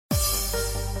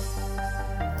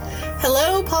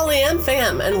Hello, Polyam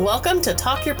fam, and welcome to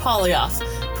Talk Your Poly Off,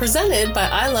 presented by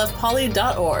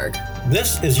ilovepoly.org.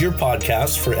 This is your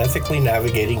podcast for ethically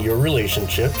navigating your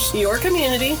relationships, Your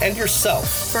community, and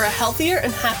yourself for a healthier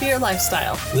and happier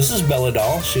lifestyle. This is Bella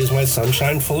Doll. She is my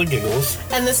sunshine full of giggles.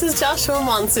 And this is Joshua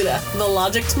Monsuda, the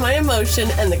logic to my emotion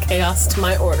and the chaos to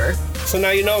my order. So now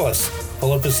you know us.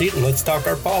 Pull up a seat and let's talk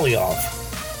our poly off.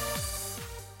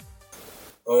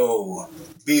 Oh,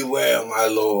 beware, my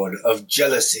lord, of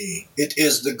jealousy. It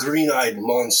is the green-eyed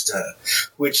monster,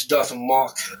 which doth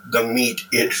mock the meat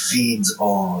it feeds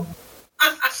on.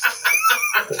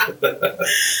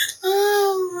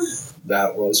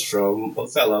 That was from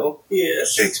Othello,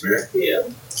 Yes. Shakespeare. Yeah.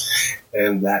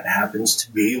 And that happens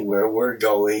to be where we're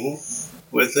going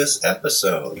with this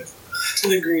episode. To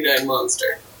the green-eyed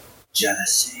monster.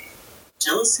 Jealousy.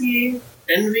 Jealousy,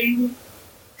 envy,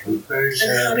 Compersion.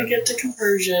 and how to get to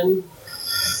compersion.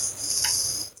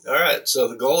 Alright, so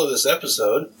the goal of this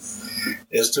episode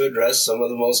is to address some of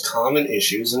the most common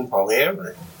issues in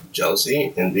polyamory.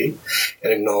 Jealousy, envy,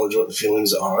 and acknowledge what the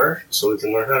feelings are so we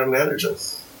can learn how to manage them.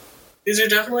 These are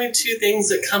definitely two things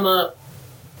that come up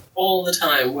all the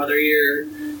time, whether you're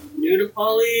new to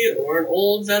poly or an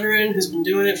old veteran who's been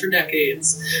doing it for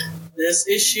decades. This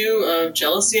issue of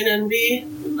jealousy and envy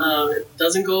it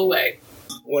doesn't go away.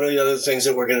 One of the other things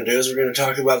that we're going to do is we're going to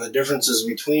talk about the differences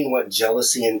between what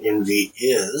jealousy and envy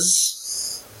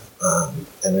is, and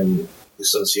then the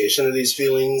association of these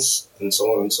feelings, and so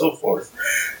on and so forth.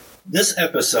 This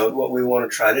episode, what we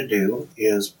want to try to do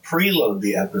is preload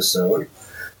the episode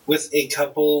with a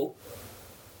couple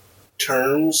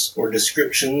terms or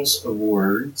descriptions of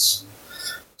words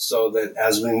so that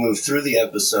as we move through the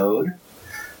episode,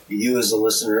 you as a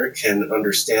listener can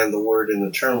understand the word and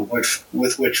the term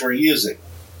with which we're using.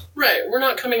 Right, we're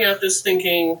not coming at this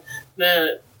thinking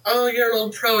that, oh, you're an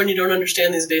old pro and you don't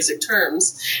understand these basic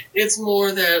terms. It's more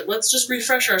that let's just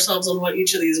refresh ourselves on what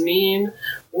each of these mean.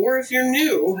 Or if you're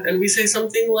new and we say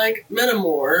something like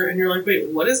metamor, and you're like, wait,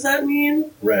 what does that mean?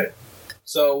 Right.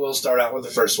 So we'll start out with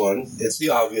the first one. It's the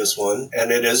obvious one, and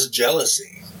it is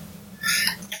jealousy,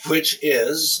 which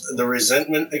is the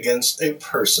resentment against a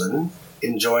person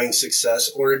enjoying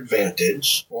success or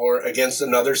advantage, or against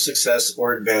another success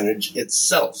or advantage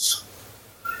itself.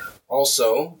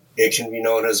 Also, it can be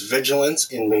known as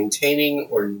vigilance in maintaining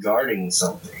or guarding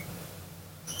something.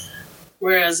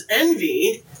 Whereas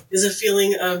envy is a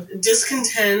feeling of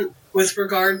discontent with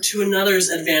regard to another's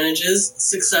advantages,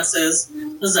 successes,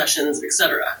 possessions,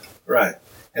 etc. Right.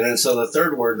 And then so the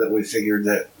third word that we figured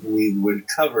that we would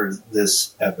cover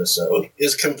this episode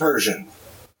is compersion.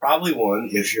 Probably one,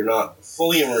 if you're not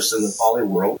fully immersed in the poly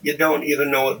world, you don't even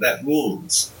know what that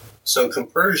means. So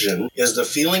compersion is the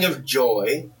feeling of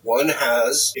joy one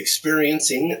has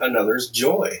experiencing another's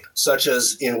joy, such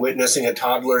as in witnessing a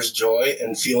toddler's joy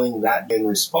and feeling that in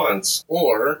response,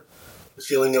 or the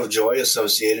feeling of joy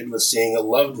associated with seeing a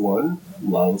loved one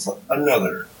love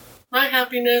another. My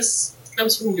happiness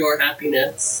comes from your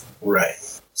happiness. Right.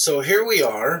 So here we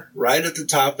are, right at the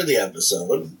top of the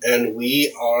episode, and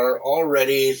we are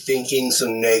already thinking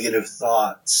some negative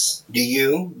thoughts. Do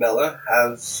you, Bella,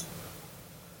 have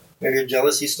maybe a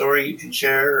jealousy story you can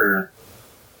share, or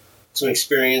some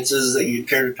experiences that you'd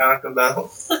care to talk about?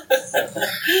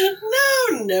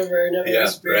 No, never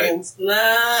experienced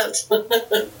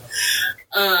that.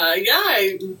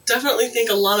 I definitely think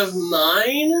a lot of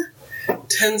mine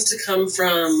tends to come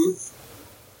from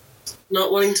not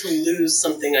wanting to lose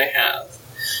something I have.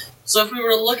 So if we were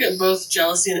to look at both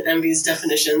jealousy and envy's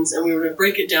definitions and we were to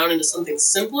break it down into something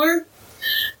simpler,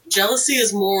 jealousy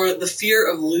is more the fear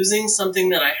of losing something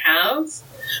that I have,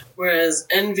 whereas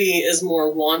envy is more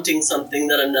wanting something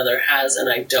that another has and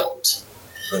I don't.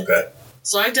 Okay.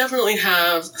 So I definitely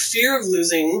have fear of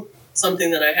losing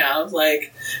something that I have,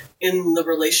 like in the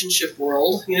relationship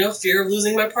world, fear of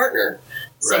losing my partner.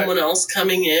 Right. Someone else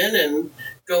coming in and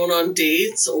going on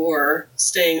dates or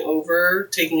staying over,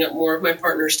 taking up more of my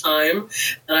partner's time,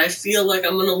 and I feel like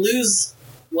I'm going to lose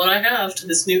what I have to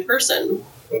this new person.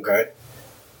 Okay.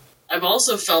 I've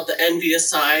also felt the envious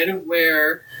side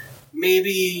where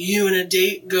maybe you and a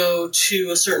date go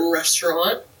to a certain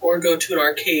restaurant or go to an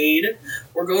arcade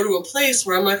or go to a place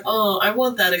where I'm like, oh, I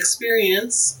want that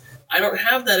experience. I don't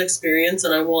have that experience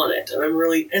and I want it. And I'm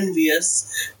really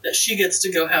envious that she gets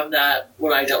to go have that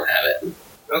when I don't have it.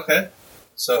 Okay.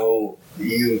 So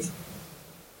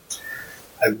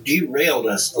I've derailed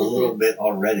us a little bit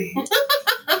already.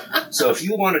 So if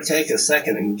you want to take a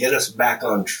second and get us back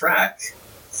on track,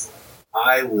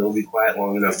 I will be quiet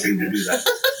long enough for you to do that.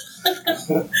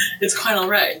 It's quite all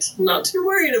right. I'm not too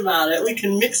worried about it. We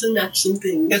can mix and match some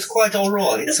things. It's quite all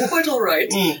right. It's quite all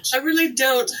right. I really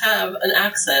don't have an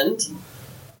accent.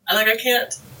 I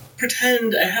can't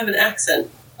pretend I have an accent.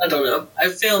 I don't know. I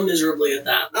fail miserably at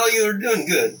that. Oh, you're doing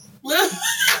good.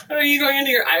 Are you going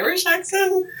into your Irish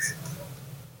accent?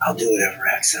 I'll do whatever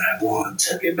accent I want.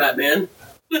 Okay, Batman.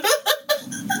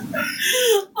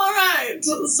 All right.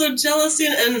 So jealousy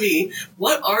and envy,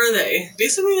 what are they?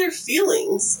 Basically, they're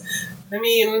feelings. I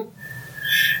mean,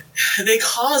 they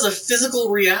cause a physical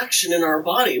reaction in our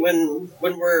body when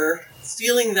we're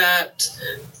feeling that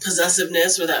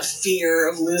possessiveness or that fear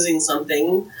of losing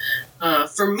something.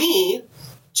 For me,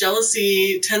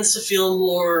 jealousy tends to feel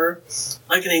more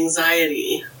like an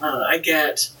anxiety. I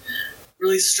get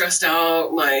really stressed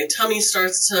out. My tummy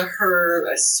starts to hurt.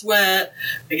 I sweat.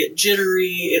 I get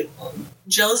jittery.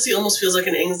 Jealousy almost feels like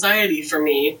an anxiety for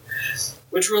me,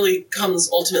 which really comes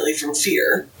ultimately from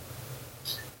fear.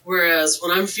 Whereas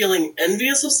when I'm feeling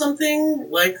envious of something,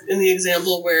 like in the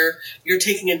example where you're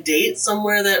taking a date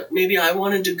somewhere that maybe I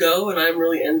wanted to go and I'm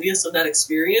really envious of that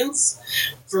experience,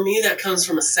 for me that comes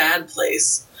from a sad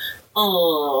place.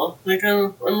 Oh,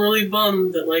 I'm really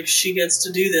bummed that she gets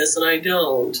to do this and I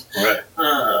don't. Right.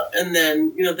 And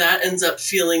then that ends up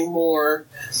feeling more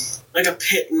like a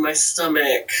pit in my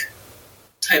stomach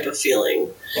type of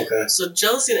feeling. Okay. So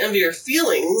jealousy and envy are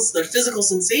feelings. They're physical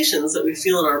sensations that we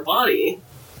feel in our body.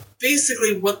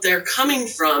 Basically, what they're coming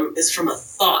from is from a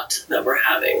thought that we're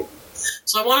having.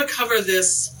 So I want to cover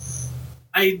this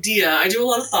idea. I do a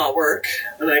lot of thought work,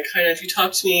 and if you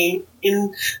talk to me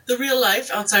in the real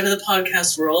life, outside of the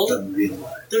podcast world,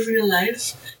 the real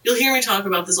life, you'll hear me talk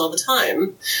about this all the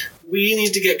time. We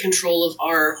need to get control of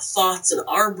our thoughts and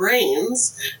our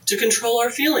brains to control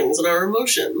our feelings and our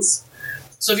emotions.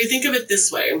 So if you think of it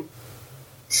this way,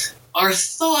 our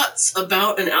thoughts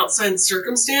about an outside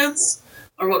circumstance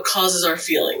are what causes our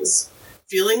feelings.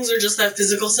 Feelings are just that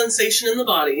physical sensation in the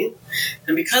body,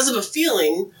 and because of a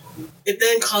feeling, it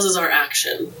then causes our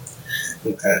action.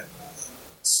 Okay.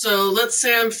 So let's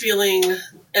say I'm feeling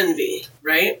envy,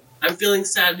 right? I'm feeling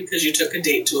sad because you took a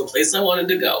date to a place I wanted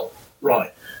to go.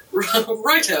 Right.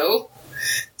 Righto.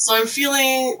 So I'm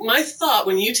feeling, my thought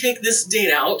when you take this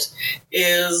date out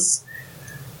is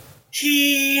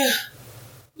he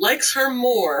likes her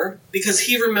more because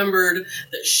he remembered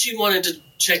that she wanted to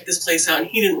check this place out and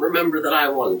he didn't remember that I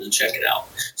wanted to check it out.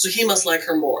 So he must like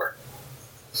her more.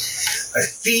 I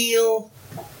feel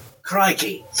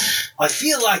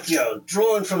like you're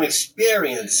drawing from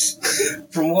experience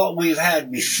from what we've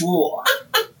had before.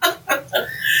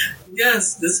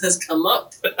 Yes, this has come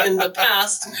up in the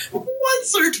past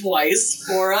once or twice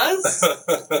for us.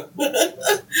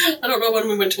 I don't know when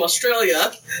we went to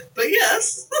Australia, but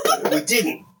yes. We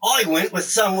didn't. I went with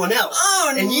someone else.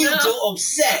 Oh, and you no. got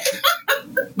upset.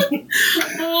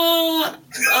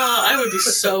 I would be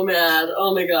so mad.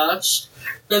 Oh my gosh.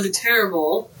 That'd be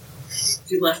terrible if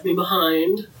you left me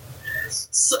behind.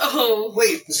 So...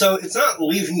 Wait, so it's not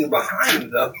leaving you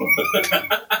behind, though.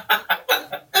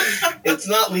 It's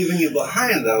not leaving you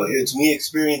behind, though. It's me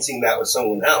experiencing that with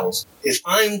someone else. If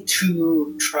I'm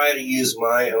to try to use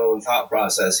my own thought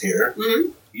process here,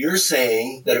 You're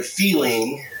saying that a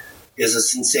feeling is a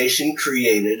sensation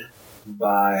created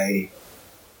by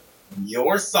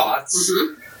your thoughts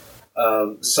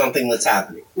of something that's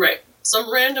happening. Right.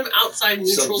 Some random outside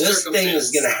neutral circumstance. So this thing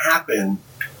is going to happen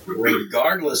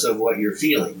regardless of what you're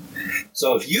feeling.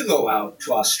 So if you go out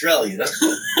to Australia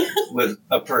with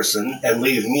a person and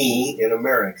leave me in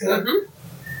America,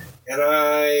 and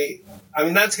I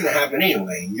mean, that's going to happen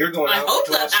anyway. You're going out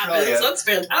to Australia. Happens. That's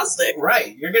fantastic.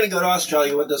 Right. You're going to go to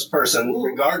Australia with this person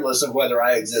regardless of whether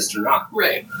I exist or not.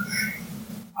 Right.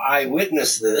 I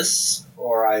witnessed this,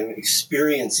 or I'm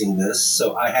experiencing this,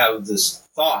 so I have this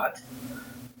thought,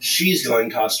 she's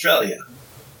going to Australia.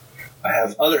 I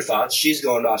have other thoughts, she's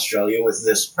going to Australia with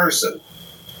this person.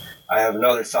 I have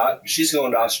another thought, she's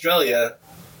going to Australia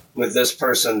with this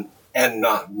person and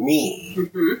not me.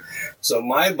 So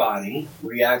my body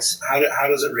reacts, how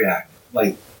does it react?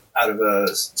 Like, out of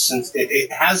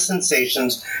it has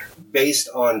sensations based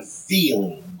on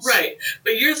feelings. Right.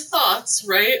 But your thoughts,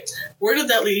 right? Where did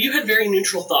that lead? You had very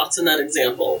neutral thoughts in that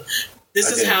example. This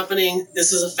is happening.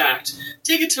 This is a fact.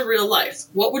 Take it to real life.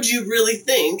 What would you really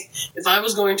think if I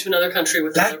was going to another country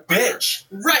with that bitch?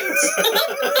 Right.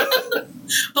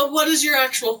 But what is your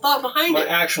actual thought behind it? My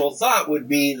actual thought would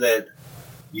be that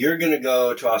you're going to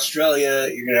go to Australia,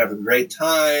 you're going to have a great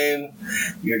time,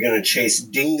 you're going to chase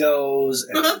dingoes,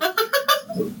 and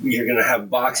you're going to have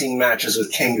boxing matches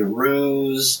with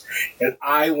kangaroos, and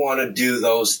I want to do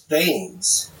those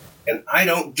things, and I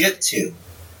don't get to.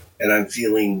 and I'm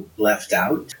feeling left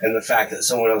out, and the fact that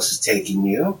someone else is taking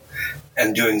you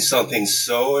and doing something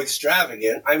so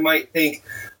extravagant, I might think,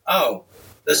 oh,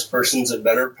 this person's a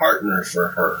better partner for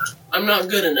her. I'm not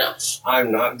good enough.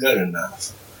 I'm not good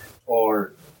enough.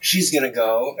 Or she's going to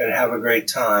go and have a great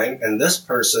time, and this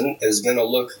person is going to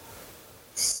look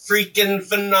freaking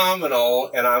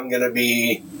phenomenal, and I'm going to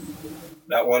be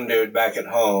that one dude back at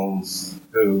home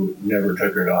who never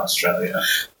took her to Australia.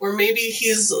 Or maybe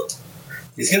he's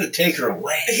going to take her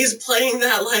away. He's playing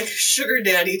that, like, sugar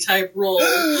daddy type role.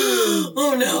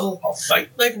 Oh, no. I'll fight.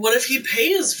 Like, what if he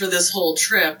pays for this whole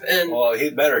trip? And well,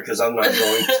 he'd better, because I'm not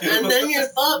going to. And then your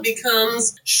thought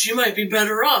becomes, she might be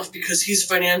better off because he's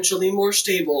financially more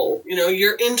stable. You know,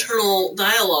 your internal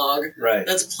dialogue right.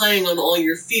 that's playing on all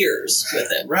your fears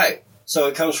with it. Right. So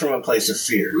it comes from a place of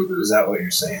fear. Mm-hmm. Is that what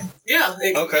you're saying? Yeah.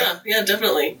 Okay. Yeah,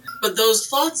 definitely. But those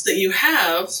thoughts that you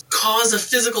have cause a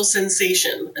physical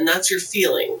sensation, and that's your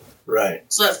feeling. Right.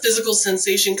 So that physical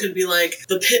sensation could be like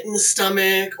the pit in the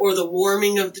stomach, or the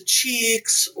warming of the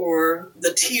cheeks, or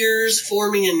the tears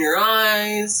forming in your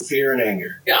eyes. Fear and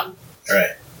anger. Yeah.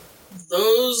 Right.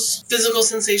 Those physical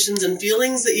sensations and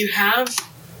feelings that you have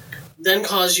then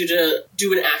cause you to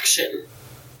do an action.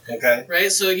 Okay.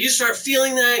 Right? So you start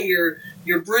feeling that,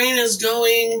 your brain is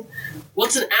going,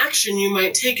 what's an action you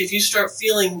might take if you start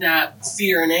feeling that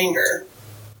fear and anger?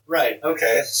 Right.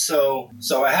 Okay. So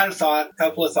I had a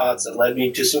couple of thoughts that led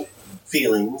me to some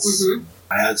feelings. Mm-hmm.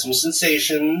 I had some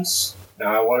sensations.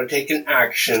 Now I want to take an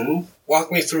action. Walk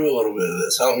me through a little bit of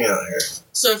this. Help me out here.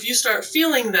 So if you start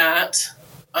feeling that,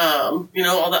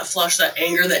 all that flush, that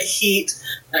anger, that heat,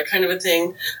 that kind of a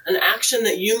thing, an action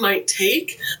that you might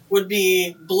take would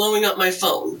be blowing up my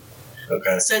phone.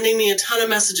 Okay. Sending me a ton of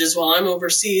messages while I'm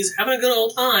overseas, having a good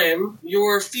old time.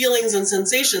 Your feelings and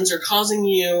sensations are causing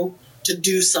you to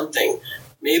do something.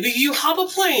 Maybe you hop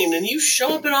a plane and you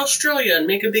show up in Australia and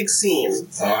make a big scene.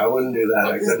 Oh, I wouldn't do that.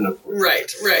 I couldn't afford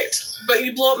it. Right. But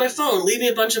you blow up my phone, leave me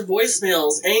a bunch of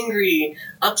voicemails, angry,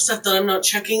 upset that I'm not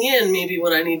checking in maybe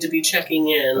when I need to be checking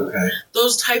in. Okay.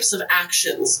 Those types of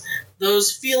actions,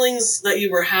 those feelings that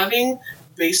you were having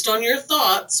based on your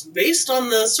thoughts, based on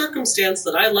the circumstance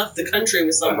that I left the country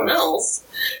with someone else,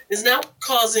 is now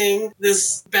causing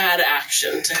this bad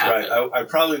action to happen. Right. I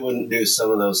probably wouldn't do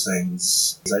some of those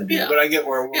things. But I get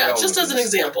where we're going. Just as an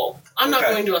example. I'm not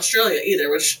going to Australia either,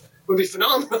 which would be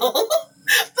phenomenal.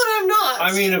 But I'm not.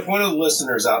 I mean, if one of the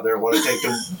listeners out there want to take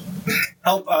them,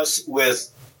 help us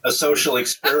with a social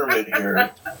experiment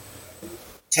here,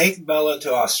 take Bella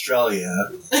to Australia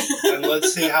and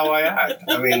let's see how I act.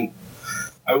 I mean,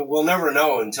 we'll never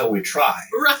know until we try.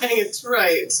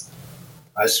 Right.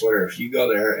 I swear, if you go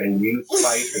there and you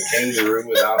fight a kangaroo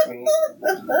without me,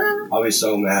 I'll be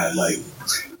so mad. Like,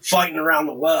 fighting around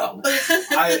the world.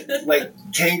 I like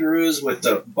kangaroos with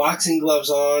the boxing gloves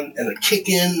on and the kick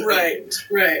in.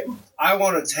 Right. I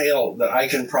want a tail that I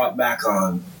can prop back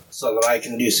on so that I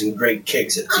can do some great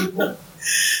kicks at people.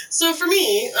 So for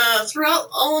me, throughout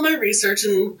all of my research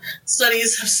and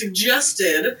studies have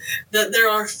suggested that there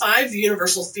are 5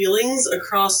 universal feelings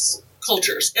across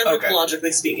cultures,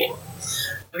 anthropologically speaking.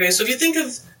 Okay, so if you think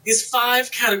of these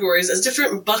 5 categories as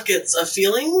different buckets of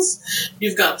feelings,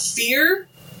 you've got fear,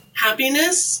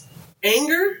 happiness,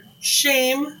 anger,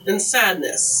 shame, and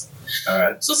sadness. All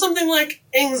right. So something like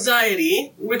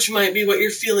anxiety, which might be what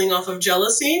you're feeling off of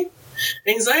jealousy.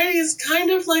 Anxiety is kind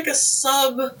of like a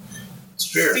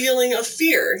feeling of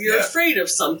fear. You're afraid of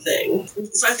something.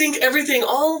 So I think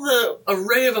all the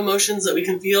array of emotions that we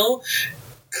can feel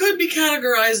could be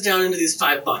categorized down into these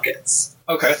 5 buckets.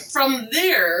 Okay. From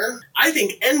there, I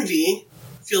think envy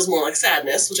feels more like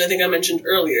sadness, which I think I mentioned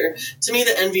earlier. To me,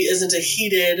 the envy isn't a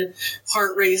heated,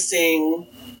 heart-racing,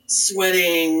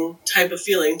 sweating type of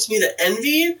feeling. To me, the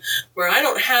envy, where I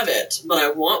don't have it, but I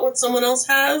want what someone else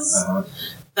has,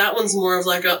 that one's more of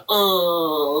like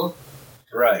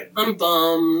right. I'm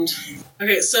bummed.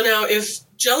 Okay, so now if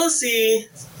jealousy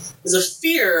is a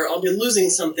fear I'll be losing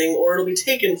something or it'll be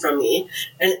taken from me,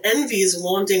 and envy is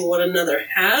wanting what another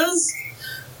has,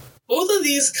 both of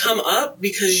these come up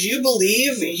because you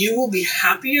believe you will be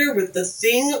happier with the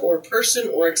thing or person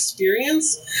or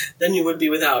experience than you would be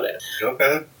without it.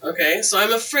 Okay, so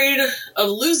I'm afraid of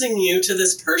losing you to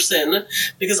this person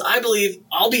because I believe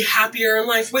I'll be happier in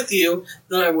life with you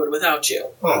than I would without you.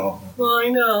 Oh. I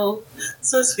know.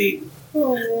 So sweet.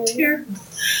 Oh, dear.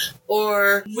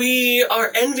 Or we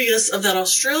are envious of that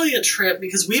Australia trip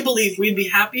because we believe we'd be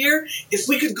happier if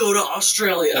we could go to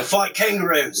Australia. And fight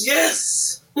kangaroos.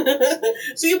 Yes.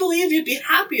 So you believe you'd be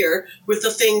happier with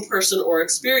the thing, person, or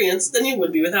experience than you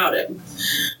would be without it.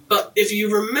 But if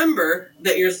you remember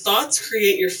that your thoughts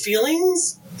create your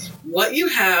feelings, what you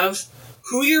have,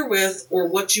 who you're with, or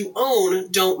what you own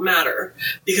don't matter,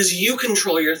 because you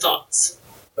control your thoughts.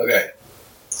 Okay.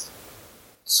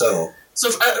 So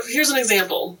Here's an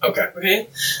example. Okay.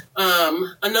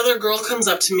 Another girl comes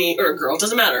up to me, or a girl,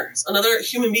 doesn't matter. Another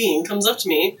human being comes up to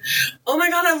me. Oh my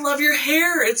God, I love your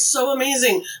hair. It's so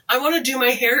amazing. I want to do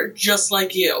my hair just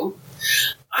like you.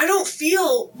 I don't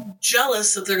feel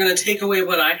jealous that they're going to take away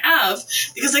what I have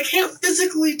because they can't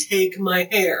physically take my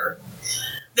hair.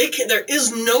 There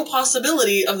is no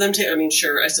possibility of them I mean,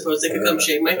 sure, I suppose they could come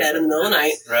shave my head in the middle of the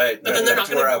night. Right. But then they're not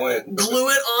going to glue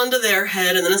it onto their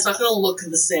head, and then it's not going to look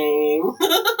the same.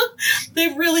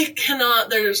 They really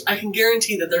cannot. I can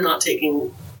guarantee that they're not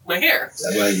taking my hair.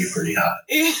 That might be pretty hot.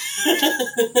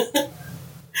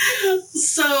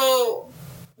 So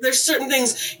there's certain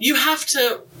things you have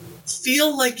to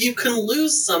feel like you can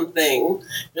lose something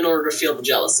in order to feel the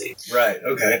jealousy. Right,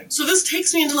 okay. So this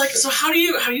takes me into so how do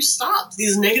you stop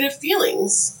these negative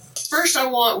feelings? First,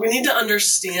 we need to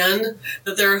understand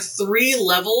that there are 3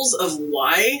 levels of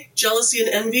why jealousy and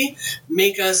envy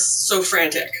make us so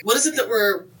frantic. What is it that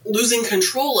we're losing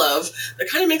control of that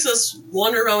kind of makes us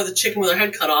wander around with a chicken with our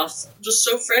head cut off, just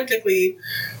so frantically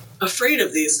afraid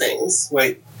of these things?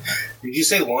 Wait. Did you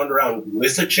say wander around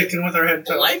with a chicken with her head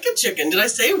cut off? Like a chicken. Did I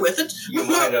say with it? You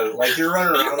might have. Like you're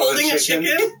running around holding with a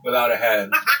chicken without a head.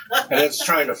 And it's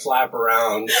trying to flap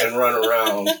around and run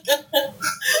around.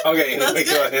 Okay, anyway,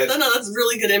 go ahead. No, that's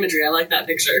really good imagery. I like that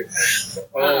picture.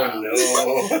 Oh, no.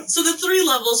 So the 3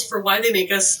 levels for why they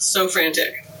make us so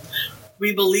frantic.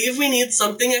 We believe we need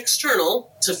something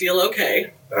external to feel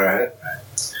okay. All right.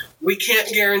 We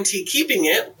can't guarantee keeping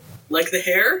it. Like the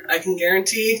hair, I can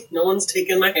guarantee no one's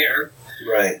taken my hair.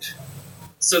 Right.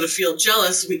 So to feel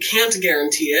jealous, we can't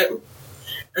guarantee it.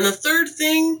 And the third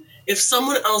thing, if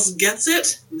someone else gets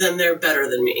it, then they're better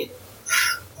than me.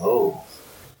 Oh.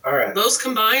 All right. Those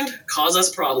combined cause us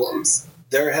problems.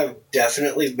 There have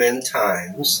definitely been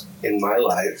times in my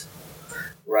life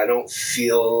where I don't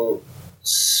feel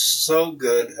so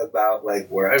good about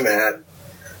where I'm at,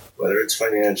 whether it's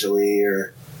financially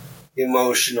or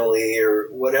emotionally or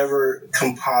whatever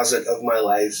composite of my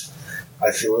life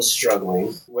I feel is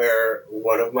struggling, where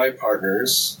one of my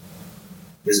partners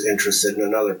is interested in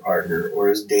another partner or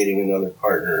is dating another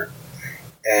partner.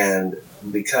 And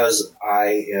because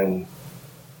I am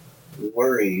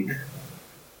worried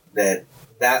that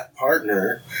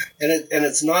partner, and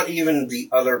it's not even the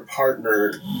other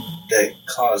partner that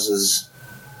causes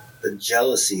the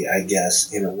jealousy, I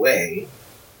guess, in a way,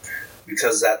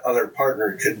 because that other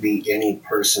partner could be any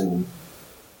person,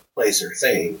 place, or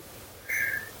thing.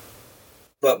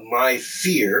 But my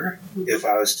fear, if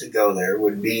I was to go there,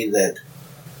 would be that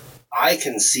I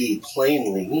can see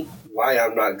plainly why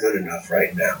I'm not good enough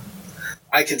right now.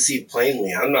 I can see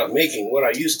plainly I'm not making what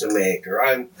I used to make, or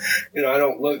I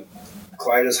don't look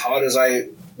quite as hot as I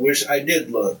wish I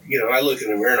did look. I look in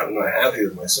the mirror and I'm not happy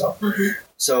with myself. Mm-hmm.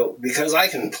 So because I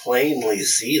can plainly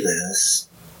see this,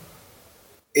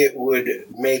 it would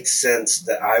make sense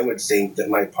that I would think that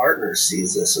my partner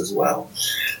sees this as well.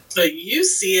 But you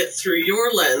see it through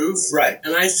your lens, right?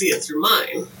 And I see it through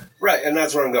mine, right? And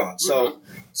that's where I'm going. So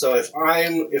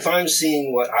if I'm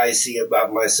seeing what I see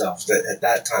about myself that at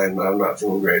that time I'm not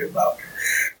feeling great about,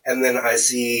 and then I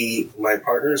see my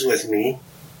partner's with me,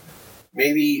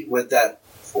 maybe with that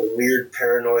weird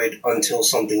paranoid until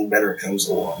something better comes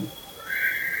along.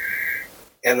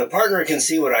 And the partner can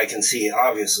see what I can see,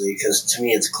 obviously, because to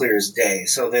me it's clear as day.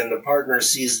 So then the partner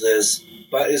sees this,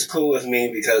 but is cool with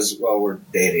me because, well, we're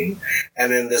dating.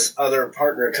 And then this other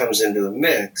partner comes into the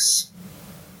mix,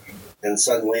 and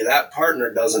suddenly that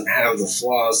partner doesn't have the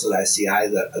flaws that I see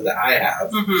that I have.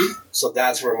 Mm-hmm. So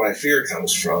that's where my fear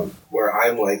comes from, where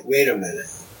I'm like, wait a minute.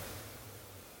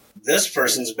 This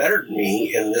person's better than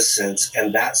me in this sense,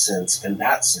 and that sense, and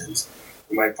that sense.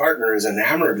 And my partner is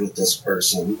enamored with this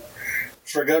person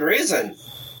for good reason,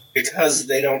 because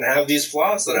they don't have these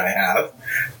flaws that I have.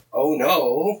 Oh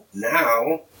no,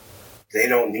 now they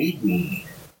don't need me.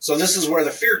 So this is where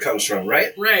the fear comes from,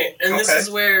 right? Right, and this is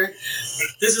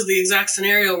the exact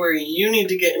scenario where you need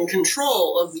to get in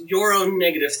control of your own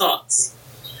negative thoughts.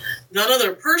 That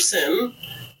other person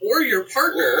or your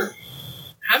partner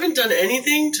haven't done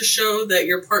anything to show that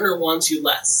your partner wants you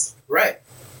less. Right.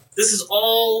 This is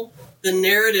all the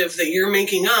narrative that you're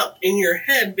making up in your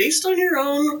head based on your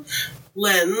own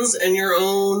lens and your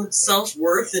own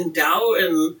self-worth and doubt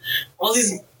and all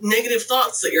these negative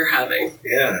thoughts that you're having.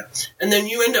 Yeah. And then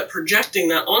you end up projecting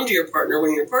that onto your partner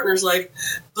when your partner's like,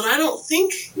 but I don't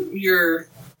think you're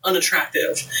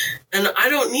unattractive, and I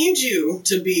don't need you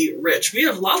to be rich. We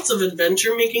have lots of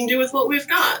adventure making do with what we've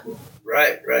got.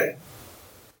 Right.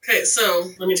 Okay,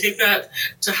 so let me take that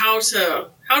to how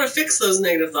to fix those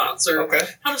negative thoughts, or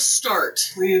how to start.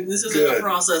 This isn't a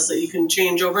process that you can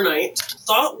change overnight.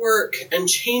 Thought work and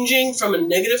changing from a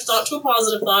negative thought to a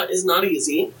positive thought is not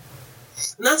easy.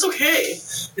 And that's okay.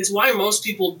 It's why most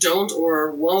people don't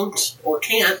or won't or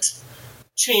can't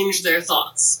change their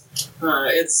thoughts.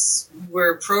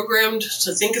 We're programmed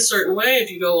to think a certain way. If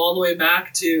you go all the way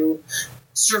back to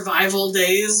survival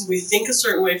days, we think a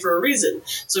certain way for a reason.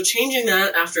 So changing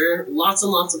that after lots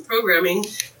and lots of programming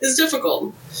is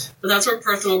difficult. But that's where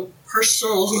personal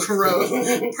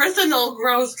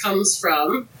growth comes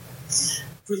from.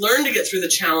 If we learn to get through the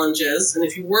challenges, and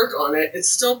if you work on it, it's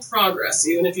still progress.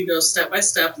 Even if you go step by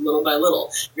step, little by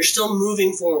little, you're still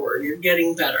moving forward. You're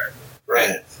getting better.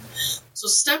 Right. So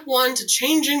step one to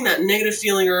changing that negative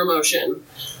feeling or emotion.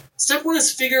 Step one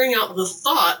is figuring out the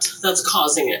thought that's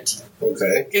causing it.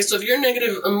 Okay, so if your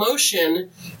negative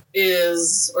emotion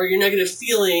is, or your negative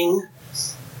feeling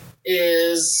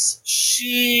is,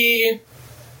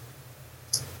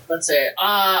 let's say,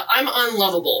 I'm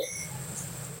unlovable.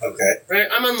 Okay. Right?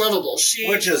 I'm unlovable.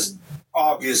 Which is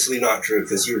obviously not true,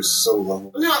 because you're so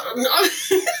lovable. No.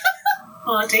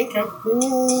 Oh, thank you.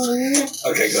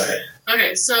 Okay, go ahead.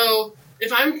 Okay, so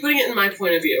if I'm putting it in my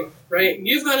point of view, right?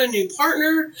 You've got a new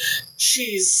partner.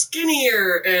 She's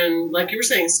skinnier and, like you were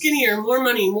saying, skinnier, more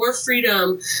money, more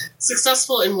freedom,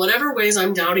 successful in whatever ways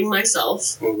I'm doubting myself.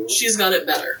 Mm-hmm. She's got it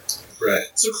better. Right.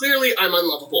 So clearly I'm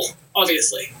unlovable,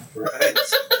 obviously. Right.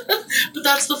 But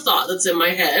that's the thought that's in my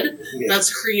head. Yeah.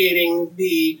 That's creating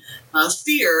the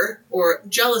fear or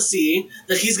jealousy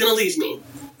that he's going to leave me.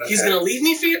 Okay. He's going to leave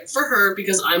me for her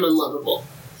because I'm unlovable.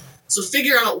 So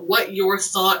figure out what your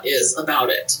thought is about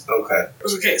it.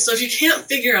 Okay, so if you can't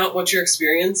figure out what you're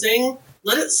experiencing,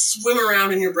 let it swim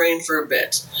around in your brain for a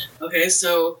bit. Okay,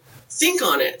 so think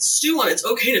on it, stew on it. It's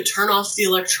okay to turn off the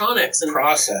electronics and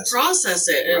process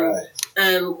it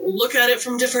and look at it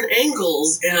from different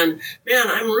angles. And, man,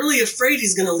 I'm really afraid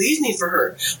he's going to leave me for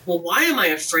her. Well, why am I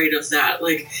afraid of that?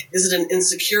 Like, is it an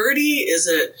insecurity? Is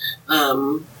it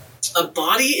a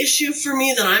body issue for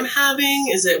me that I'm having?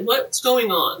 Is it what's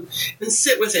going on? And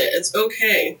sit with it. It's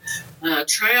okay.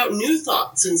 Try out new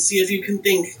thoughts and see if you can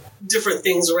think different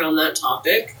things around that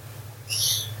topic.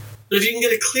 But if you can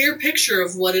get a clear picture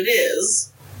of what it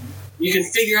is, you can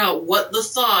figure out what the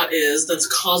thought is that's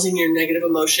causing your negative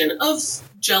emotion of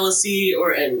jealousy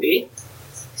or envy.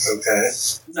 Okay.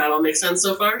 Does that all make sense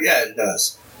so far? Yeah, it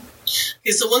does.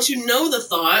 Okay, so once you know the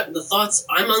thought's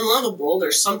I'm unlovable,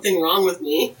 there's something wrong with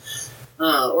me,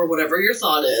 or whatever your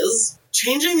thought is,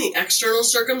 changing the external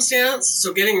circumstance,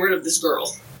 so getting rid of this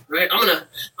girl, right?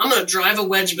 I'm gonna drive a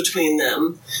wedge between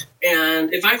them,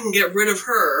 and if I can get rid of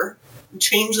her,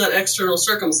 change that external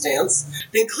circumstance,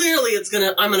 then clearly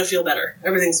I'm gonna feel better.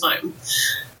 Everything's fine.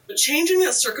 But changing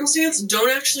that circumstance don't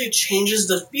actually changes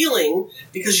the feeling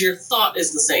because your thought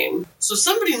is the same. So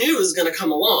somebody new is going to come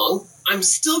along. I'm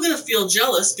still going to feel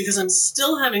jealous because I'm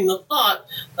still having the thought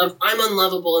of I'm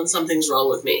unlovable and something's wrong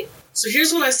with me. So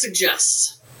here's what I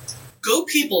suggest. Go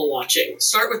people watching.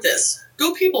 Start with this.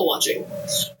 Go people watching.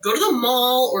 Go to the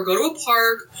mall or go to a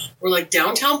park or like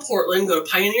downtown Portland, go to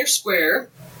Pioneer Square,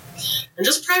 and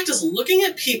just practice looking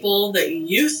at people that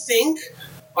you think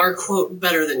are, quote,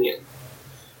 better than you.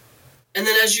 And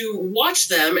then as you watch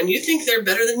them and you think they're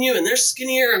better than you and they're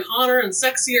skinnier and hotter and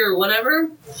sexier or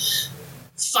whatever,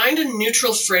 find a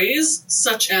neutral phrase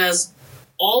such as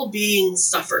all beings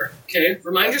suffer. Okay?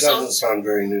 Remind yourself. That doesn't sound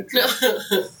very neutral.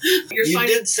 You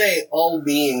did say all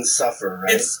beings suffer,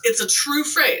 right? It's a true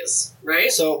phrase,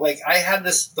 right? So, like, I had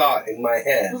this thought in my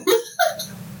head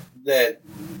that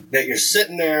you're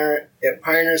sitting there at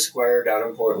Pioneer Square down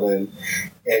in Portland,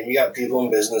 and you got people in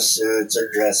business suits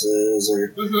or dresses or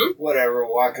whatever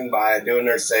walking by doing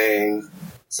their thing.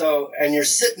 So, and you're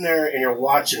sitting there and you're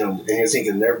watching them and you're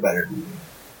thinking they're better.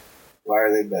 Why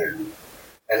are they better?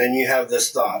 And then you have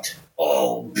this thought,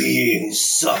 all beings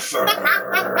suffer.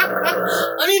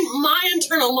 I mean, my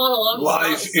internal monologue.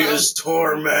 Life is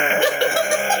torment.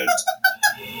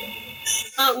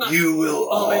 You will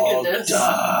all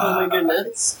die. Oh my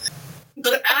goodness.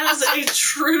 But as a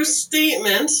true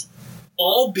statement,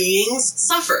 all beings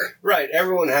suffer. Right,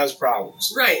 everyone has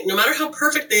problems. Right, no matter how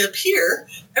perfect they appear,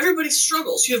 everybody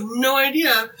struggles. You have no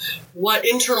idea what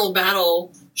internal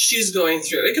battle she's going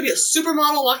through. It could be a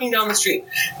supermodel walking down the street.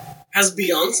 Has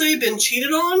Beyonce been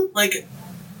cheated on? Like,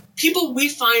 people we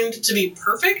find to be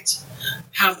perfect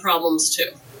have problems too.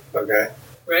 Okay.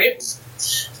 Right?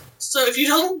 So if you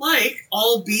don't like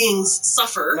all beings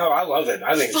suffer, No, I love it.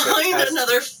 I think it's find fantastic.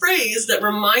 another phrase that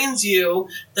reminds you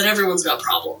that everyone's got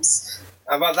problems.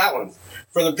 How about that one?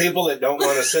 For the people that don't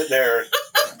want to sit there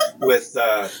with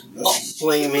a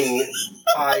flaming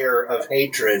fire of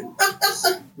hatred,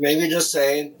 maybe just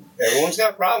say, everyone's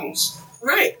got problems.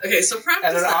 Right. Okay, so practice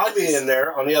And then that. I'll be in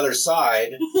there on the other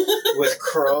side with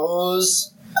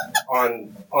crows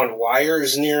on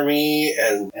wires near me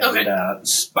and Okay.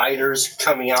 spiders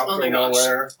coming out Oh my from gosh.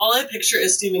 nowhere. All I picture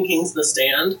is Stephen King's The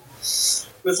Stand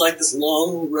with like this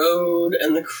long road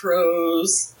and the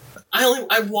crows.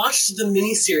 I watched the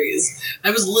miniseries.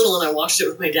 I was little and I watched it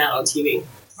with my dad on TV.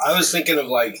 I was thinking of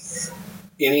like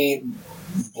any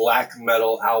black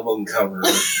metal album cover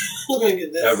Oh my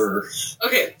goodness. ever,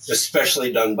 Okay,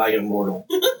 especially done by Immortal.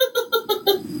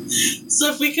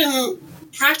 so if we can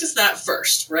practice that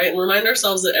first, right, and remind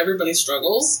ourselves that everybody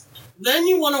struggles, then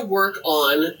you want to work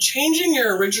on changing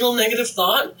your original negative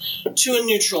thought to a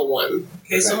neutral one.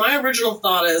 Okay, so my original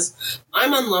thought is,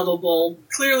 I'm unlovable.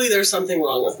 Clearly there's something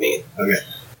wrong with me. Okay.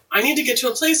 I need to get to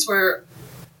a place where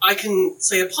I can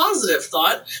say a positive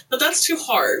thought, but that's too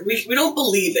hard. We don't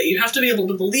believe it. You have to be able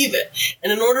to believe it.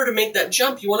 And in order to make that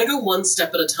jump, you want to go one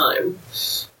step at a time.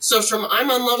 So from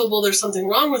I'm unlovable, there's something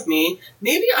wrong with me,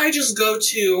 maybe I just go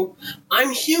to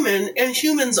I'm human and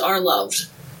humans are loved.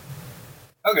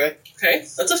 Okay. Okay,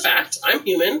 that's a fact. I'm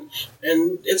human,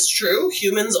 and it's true.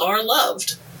 Humans are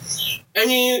loved. And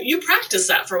you practice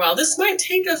that for a while. This might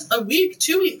take a week,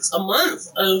 2 weeks, a month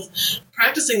of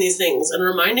practicing these things and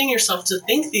reminding yourself to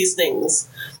think these things.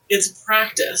 It's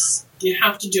practice. You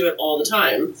have to do it all the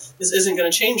time. This isn't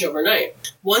going to change overnight.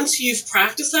 Once you've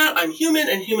practiced that, I'm human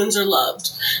and humans are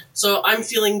loved. So I'm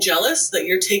feeling jealous that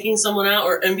you're taking someone out,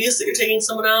 or envious that you're taking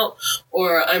someone out,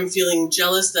 or I'm feeling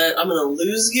jealous that I'm going to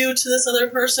lose you to this other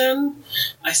person.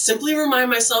 I simply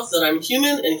remind myself that I'm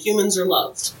human and humans are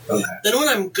loved. Okay. Then when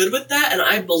I'm good with that and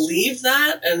I believe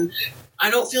that and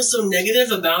I don't feel so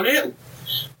negative about it,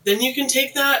 then you can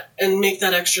take that and make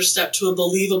that extra step to a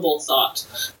believable thought.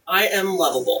 I am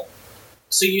lovable.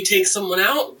 So you take someone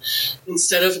out,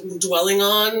 instead of dwelling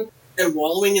on and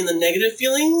wallowing in the negative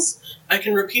feelings, I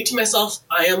can repeat to myself,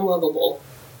 I am lovable.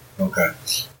 Okay.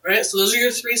 Right? So those are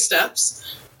your 3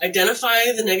 steps.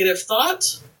 Identify the negative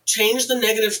thought, change the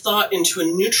negative thought into a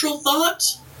neutral thought,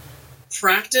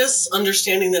 practice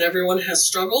understanding that everyone has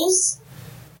struggles,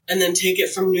 and then take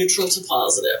it from neutral to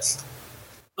positive.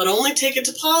 But only take it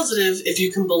to positive if you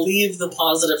can believe the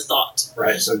positive thought.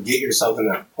 Right, so get yourself in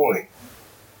that point.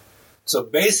 So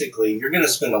basically, you're going to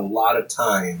spend a lot of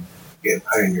time getting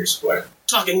Pioneer Square.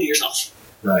 Talking to yourself.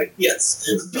 Right. Yes.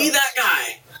 Be that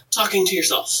guy talking to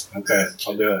yourself. Okay,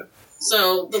 I'll do it.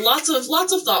 So lots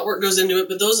of thought work goes into it,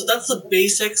 but that's the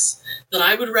basics that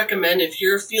I would recommend if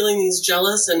you're feeling these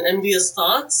jealous and envious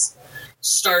thoughts.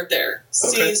 Start there.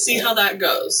 See how that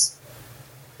goes.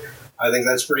 I think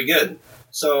that's pretty good.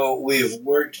 So we've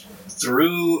worked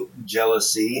through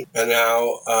jealousy, and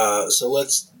now, so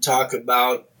let's talk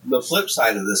about the flip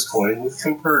side of this coin with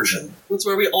compersion. That's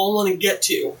where we all want to get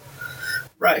to.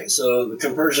 Right, so the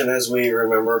compersion, as we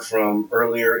remember from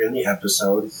earlier in the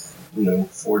episode,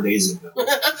 4 days ago.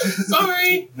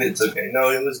 Sorry. It's okay. No,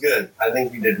 it was good. I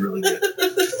think we did really good.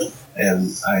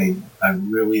 And I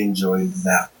really enjoyed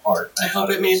that part. I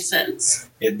hope it made sense.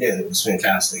 It did. It was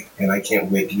fantastic. And I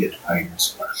can't wait to get to Pioneer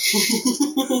Square.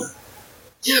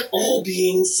 All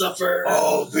beings suffer.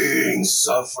 All beings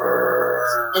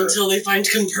suffer. Until they find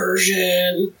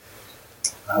compersion.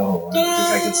 Oh, I don't think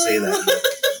I can say that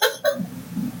yet.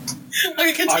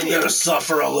 Okay, continue. I'm going to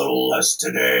suffer a little less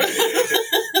today.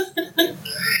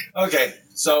 Okay,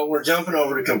 so we're jumping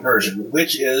over to compersion,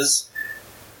 which is,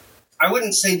 I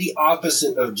wouldn't say the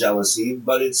opposite of jealousy,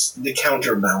 but it's the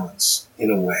counterbalance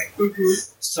in a way.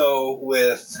 Mm-hmm. So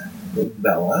with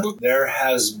Bella, there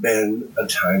has been a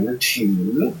time or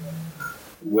two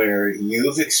where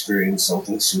you've experienced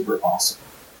something super awesome.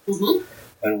 Mm-hmm.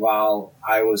 And while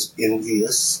I was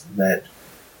envious that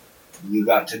you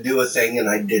got to do a thing and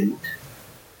I didn't,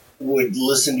 would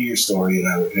listen to your story and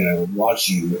I would watch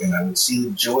you and I would see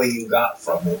the joy you got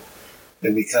from it.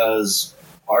 And because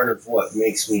part of what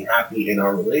makes me happy in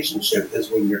our relationship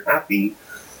is when you're happy,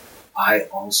 I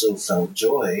also felt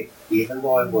joy even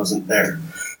though I wasn't there.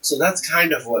 So that's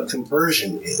kind of what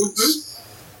compersion is.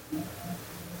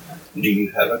 Mm-hmm. Do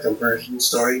you have a compersion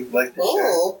story you'd like to share?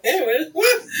 Oh, hey,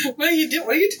 what are you doing?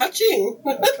 What are you touching?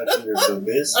 I'm touching your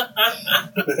boobies.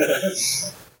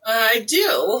 I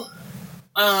do.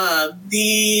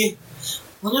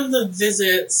 one of the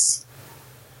visits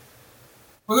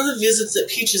that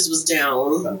Peaches was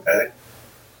down. Okay.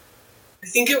 I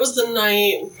think it was the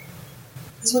night.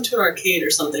 I went to an arcade or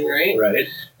something, right? Right.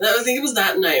 I think it was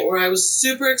that night where I was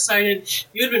super excited.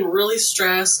 You had been really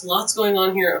stressed, lots going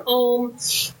on here at home.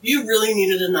 You really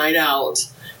needed a night out.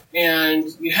 And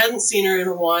you hadn't seen her in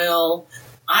a while.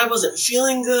 I wasn't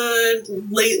feeling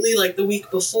good lately, like the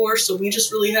week before, so we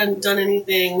just really hadn't done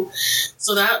anything.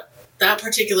 So that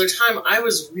particular time, I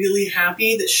was really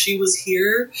happy that she was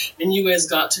here and you guys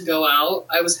got to go out.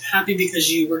 I was happy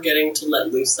because you were getting to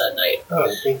let loose that night.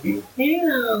 Oh, thank you.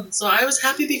 Yeah. So I was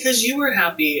happy because you were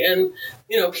happy. And,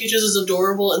 Peaches is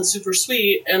adorable and super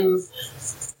sweet. And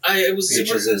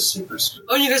Peaches is super sweet.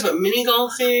 Oh, and you guys went mini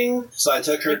golfing. So I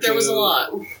took her there was a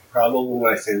lot. Probably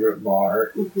my favorite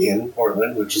bar in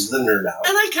Portland, which is the Nerd Out.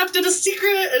 And I kept it a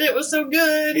secret, and it was so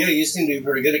good. Yeah, you seem to be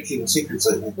pretty good at keeping secrets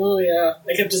lately. Oh, yeah.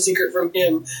 I kept a secret from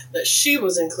him that she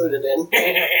was included in.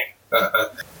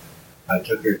 I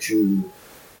took her to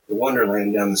the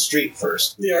Wonderland down the street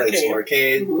first. The arcade. Played some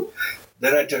arcade. Mm-hmm.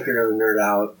 Then I took her to the Nerd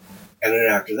Out. And then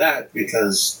after that,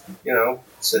 because,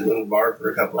 sitting in the bar for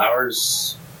a couple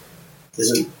hours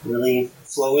isn't really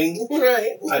flowing.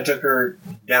 Right. I took her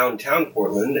downtown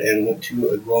Portland and went to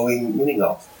a glowing mini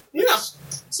golf. Yeah.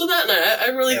 So that night, I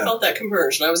really felt that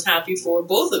conversion. I was happy for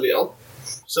both of you.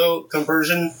 So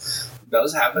conversion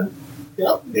does happen.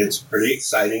 Yep. It's pretty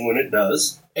exciting when it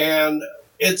does. And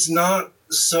it's not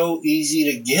so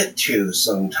easy to get to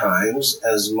sometimes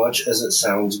as much as it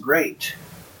sounds great.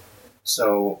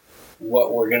 So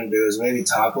what we're going to do is maybe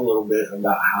talk a little bit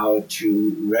about how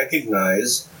to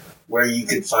recognize where you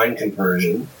could find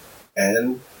conversion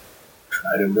and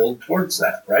try to build towards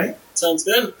that, right? Sounds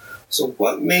good. So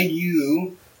what made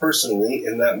you personally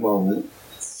in that moment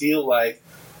feel like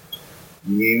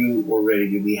you were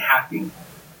ready to be happy?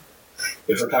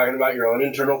 If we're talking about your own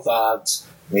internal thoughts,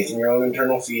 making your own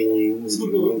internal feelings,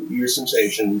 your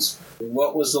sensations,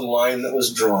 what was the line that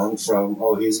was drawn from,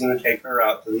 oh, he's going to take her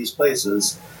out to these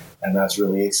places, and that's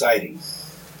really exciting?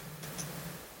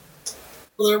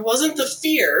 Well, there wasn't the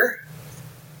fear.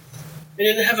 I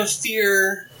didn't have a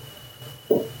fear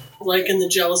like in the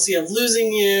jealousy of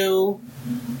losing you.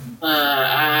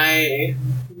 I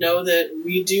know that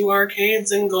we do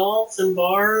arcades and golf and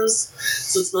bars,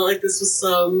 so it's not like this was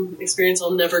some experience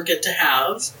I'll never get to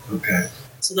have. Okay.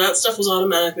 So that stuff was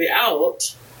automatically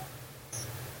out.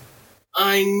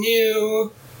 I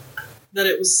knew that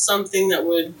it was something that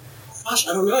would, gosh,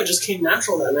 I don't know, it just came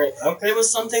natural that night. Okay. It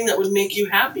was something that would make you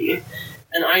happy.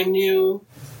 And I knew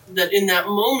that in that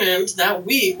moment, that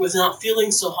week, with not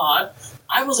feeling so hot,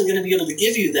 I wasn't going to be able to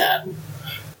give you that.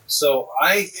 So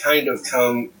I kind of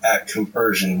come at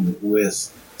conversion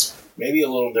with maybe a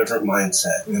little different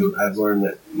mindset. Mm-hmm. And I've learned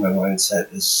that my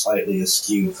mindset is slightly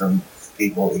askew from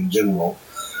people in general.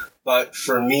 But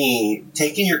for me,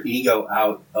 taking your ego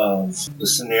out of the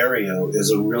scenario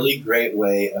is a really great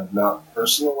way of not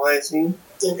personalizing.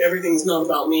 Like everything's not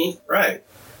about me. Right.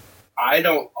 I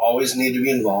don't always need to be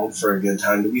involved for a good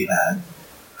time to be had.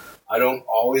 I don't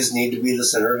always need to be the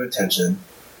center of attention.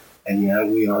 And yeah,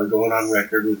 we are going on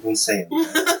record with me saying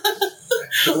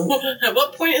that. At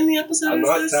what point in the episode I'm is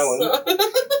not this? telling.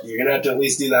 You're going to have to at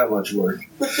least do that much work.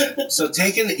 So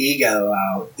taking the ego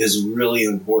out is really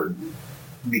important,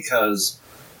 because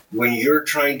when you're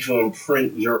trying to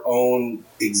imprint your own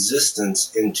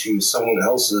existence into someone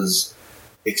else's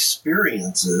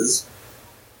experiences,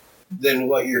 then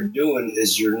what you're doing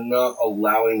is you're not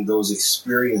allowing those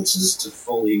experiences to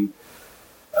fully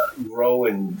grow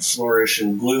and flourish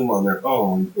and bloom on their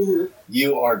own. Mm-hmm.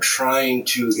 You are trying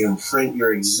to imprint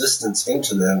your existence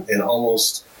into them and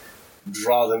almost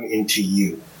draw them into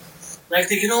you. Like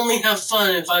they can only have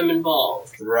fun if I'm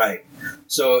involved. Right.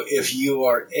 So if you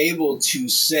are able to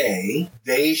say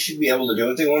they should be able to do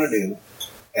what they want to do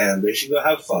and they should go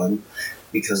have fun,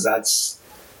 because that's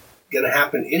going to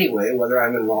happen anyway, whether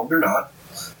I'm involved or not,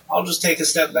 I'll just take a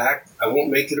step back. I won't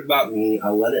make it about me.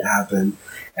 I'll let it happen.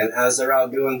 And as they're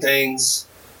out doing things,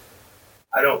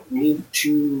 I don't need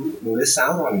to miss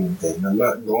out on anything. I'm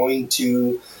not going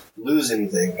to lose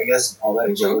anything. I guess all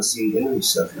that jealousy, envy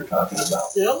stuff you're talking about.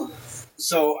 Yeah.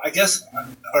 So I guess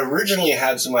I originally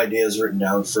had some ideas written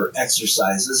down for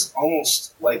exercises,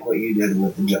 almost like what you did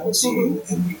with the jealousy and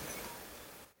envy.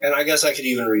 And I guess I could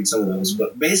even read some of those.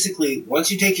 But basically,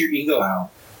 once you take your ego out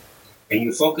and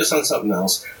you focus on something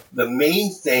else, the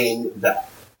main thing that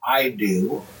I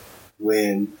do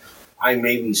when I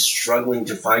may be struggling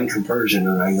to find compersion,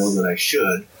 and I know that I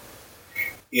should,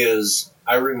 is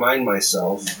I remind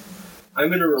myself,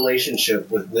 I'm in a relationship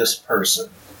with this person.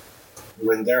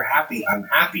 When they're happy, I'm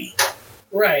happy.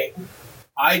 Right.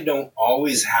 I don't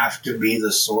always have to be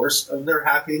the source of their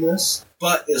happiness,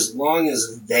 but as long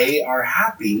as they are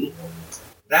happy,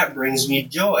 that brings me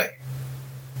joy.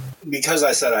 Because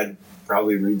I said I'd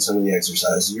probably read some of the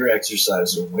exercises, your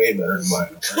exercises are way better than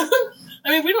mine. I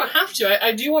mean, we don't have to.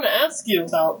 I do want to ask you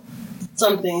about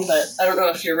something, but I don't know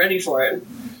if you're ready for it.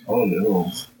 Oh,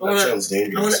 no. That sounds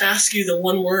dangerous. I want to ask you the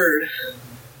one word.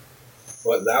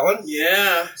 What, that one?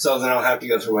 Yeah. So then I'll have to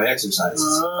go through my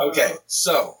exercises. Okay,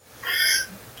 so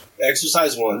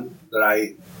exercise 1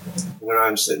 that when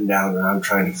I'm sitting down and I'm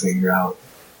trying to figure out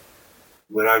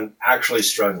when I'm actually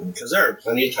struggling, because there are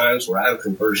plenty of times where I have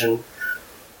conversion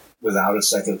without a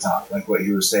second thought, like what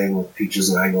you were saying with Peaches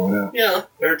and I going out. Yeah.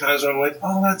 There are times where I'm like,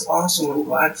 oh, that's awesome. I'm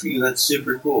glad for you. That's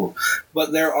super cool.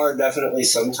 But there are definitely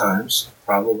some times,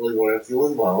 probably when I'm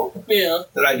feeling low,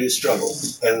 that I do struggle.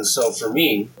 And so for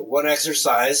me, one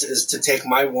exercise is to take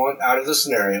my want out of the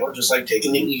scenario, just like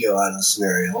taking the ego out of the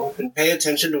scenario, and pay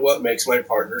attention to what makes my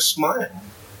partner smile.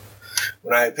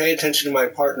 When I pay attention to my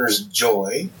partner's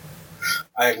joy,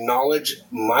 I acknowledge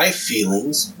my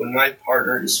feelings when my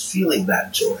partner is feeling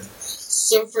that joy.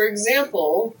 So, for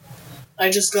example, I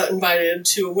just got invited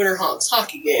to a Winterhawks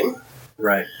hockey game.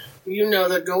 Right. You know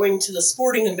that going to the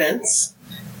sporting events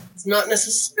is not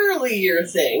necessarily your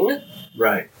thing.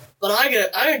 Right. But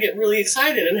I get really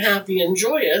excited and happy and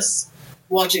joyous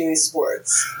watching these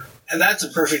sports. And that's a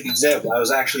perfect example. I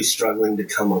was actually struggling to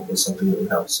come up with something that would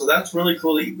help. So that's really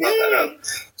cool that you brought that up.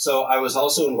 So I was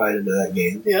also invited to that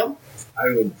game. Yep. I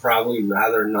would probably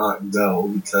rather not go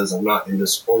because I'm not into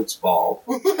sports ball,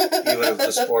 even if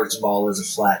the sports ball is a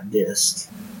flat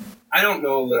disc. I don't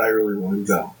know that I really want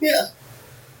to go. Yeah.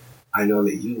 I know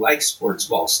that you like sports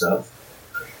ball stuff,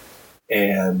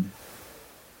 and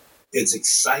it's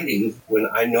exciting when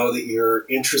I know that you're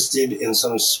interested in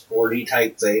some sporty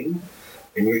type thing,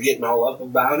 and you're getting all up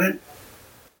about it.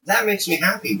 That makes me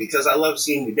happy because I love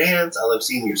seeing you dance. I love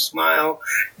seeing you smile.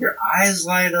 Your eyes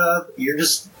light up.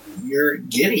 You're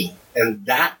giddy. And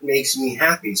that makes me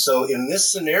happy. So in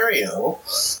this scenario,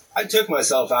 I took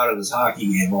myself out of this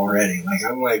hockey game already.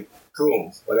 I'm like,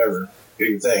 cool, whatever, do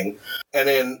your thing. And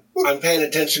then I'm paying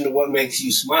attention to what makes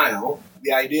you smile.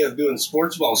 The idea of doing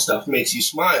sports ball stuff makes you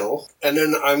smile. And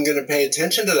then I'm going to pay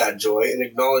attention to that joy and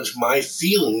acknowledge my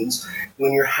feelings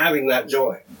when you're having that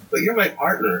joy. But you're my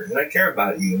partner, and I care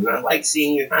about you, and I like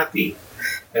seeing you happy.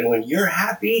 And when you're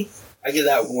happy, I get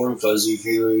that warm, fuzzy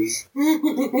feeling,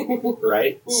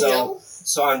 right? So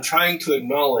I'm trying to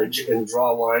acknowledge and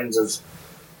draw lines of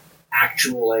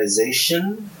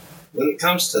actualization when it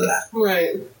comes to that.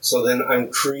 Right. So then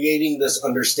I'm creating this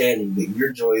understanding that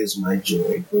your joy is my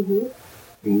joy.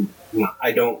 Mm-hmm.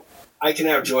 I can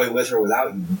have joy with or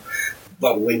without you,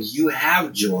 but when you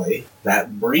have joy,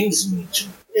 that brings me joy.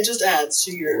 It just adds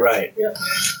to your... Right. Yeah.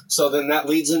 So then that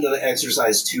leads into the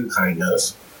exercise 2, kind of,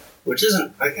 which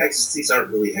isn't... I guess these aren't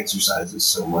really exercises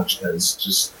so much as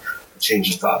just a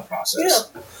change of thought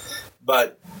process. Yeah.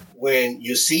 But when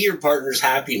you see your partner's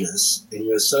happiness and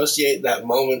you associate that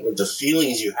moment with the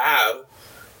feelings you have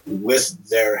with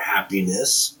their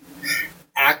happiness,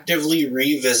 actively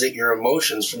revisit your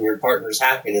emotions from your partner's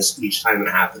happiness each time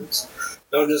it happens.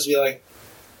 Don't just be like,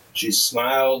 she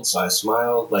smiled, so I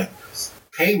smiled.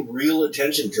 Pay real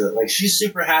attention to it. She's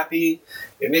super happy,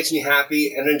 it makes me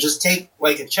happy, and then just take a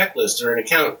checklist or an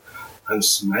account. I'm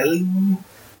smiling,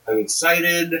 I'm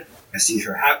excited, I see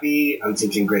her happy, I'm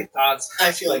thinking great thoughts.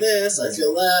 I feel this, I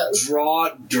feel that. Draw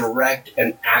direct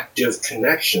and active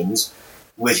connections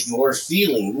with your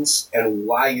feelings and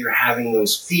why you're having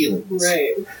those feelings.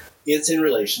 Right. It's in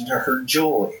relation to her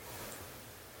joy.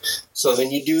 So then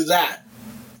you do that.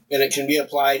 And it can be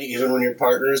applied even when your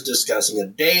partner is discussing a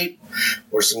date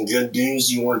or some good news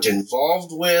you weren't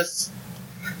involved with.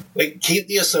 Keep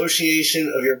the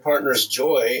association of your partner's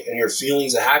joy and your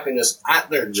feelings of happiness at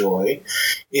their joy,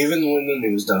 even when the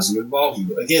news doesn't involve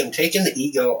you. Again, taking the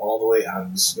ego all the way out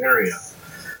of the scenario.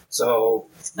 So...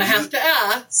 I have to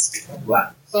ask.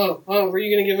 What? Oh, were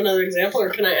you going to give another example, or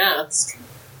can I ask?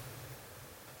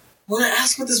 I want to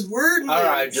ask what this word means. All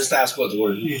right, just ask what the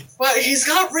word means. Well, he's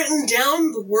got written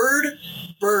down the word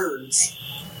birds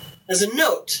as a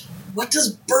note. What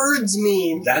does birds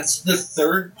mean? That's the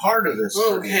third part of this.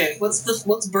 Okay,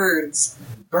 what's birds?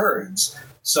 Birds.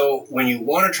 So when you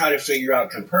want to try to figure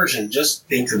out compersion, just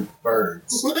think of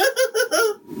birds.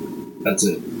 That's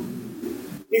it.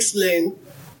 Explain.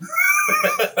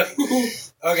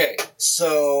 Okay,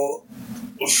 so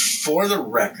for the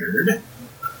record,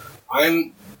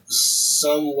 I'm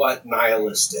somewhat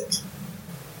nihilistic.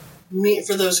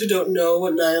 For those who don't know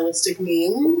what nihilistic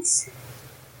means,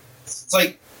 it's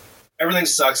like everything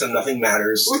sucks and nothing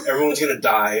matters. Everyone's gonna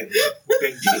die.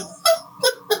 Big deal.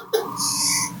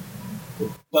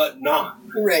 but not.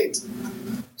 Right.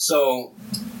 So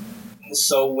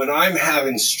when I'm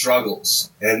having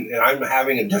struggles and I'm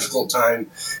having a difficult time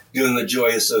doing the joy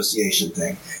association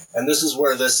thing, and this is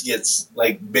where this gets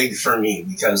like big for me,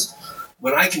 because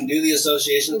when I can do the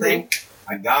association thing,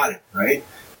 I got it, right?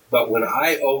 But when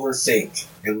I overthink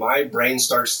and my brain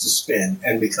starts to spin,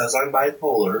 and because I'm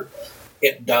bipolar,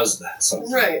 it does that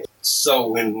sometimes. Right. So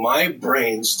when my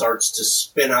brain starts to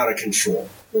spin out of control,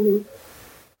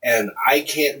 and I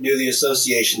can't do the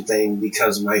association thing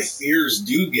because my fears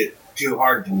do get too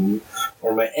hard to me,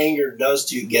 or my anger does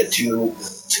get too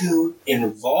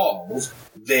involved,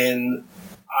 then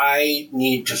I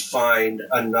need to find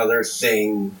another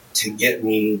thing to get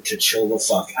me to chill the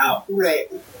fuck out.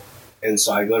 Right. And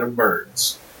so I go to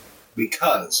birds.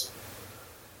 Because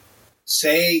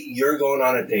say you're going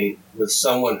on a date with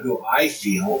someone who I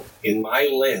feel, in my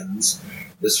lens,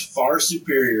 is far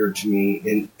superior to me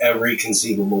in every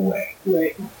conceivable way.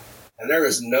 Right. And there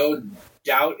is no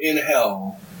doubt in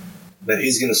hell that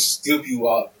he's going to scoop you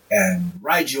up and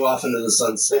ride you off into the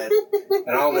sunset,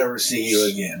 and I'll never see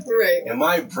you again. Right. And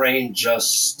my brain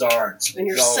just starts And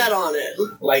you're going, set on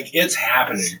it. like it's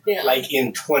happening. Yeah. Like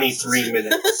in 23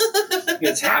 minutes.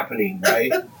 It's happening,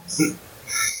 right?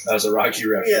 That was a Rocky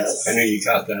reference. Yes. I knew you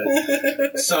caught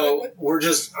that. So we're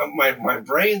just, my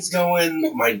brain's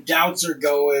going, my doubts are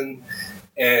going,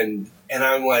 and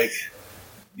I'm like,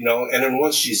 you know, and then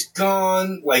once she's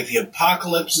gone, like the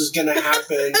apocalypse is going to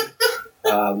happen.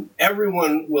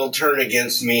 Everyone will turn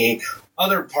against me.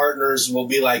 Other partners will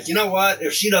be like, you know what?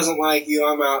 If she doesn't like you,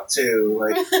 I'm out too.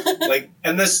 Like,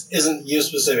 and this isn't you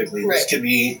specifically. Right. This could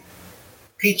be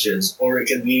Peaches, or it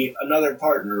could be another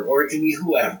partner, or it could be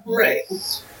whoever. Right.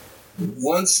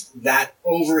 Once that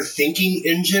overthinking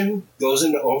engine goes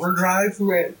into overdrive,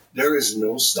 Right. there is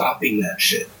no stopping that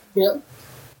shit. Yep.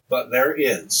 But there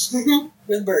is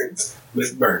With birds.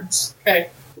 with birds.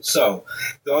 Okay. So,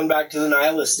 going back to the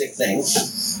nihilistic thing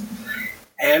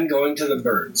and going to the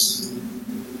birds.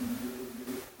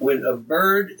 When a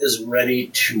bird is ready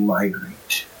to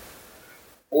migrate,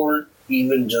 or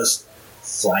even just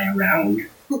fly around,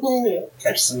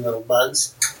 catch some little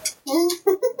bugs,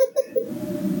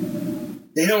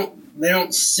 they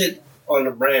don't sit on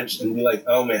a branch and be like,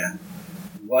 oh man,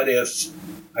 what if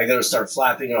I go to start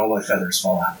flapping and all my feathers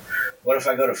fall out? What if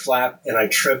I go to flap and I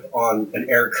trip on an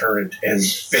air current and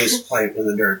face plant in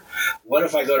the dirt? What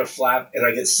if I go to flap and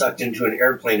I get sucked into an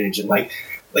airplane engine? Like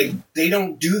they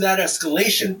don't do that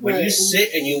escalation. When you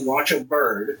sit and you watch a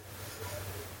bird,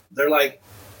 they're like,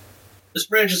 this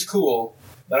branch is cool,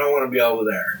 but I want to be over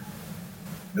there.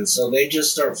 And so they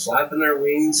just start flapping their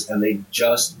wings and they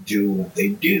just do what they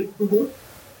do.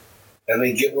 And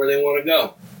they get where they want to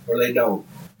go, or they don't.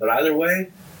 But either way,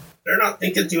 they're not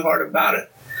thinking too hard about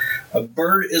it. A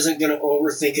bird isn't going to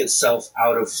overthink itself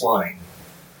out of flying.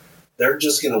 They're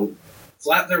just going to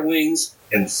flap their wings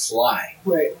and fly.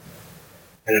 Right.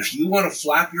 And if you want to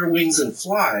flap your wings and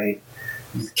fly,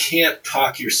 you can't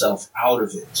talk yourself out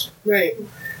of it. Right.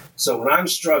 So when I'm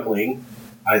struggling,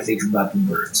 I think about the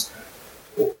birds.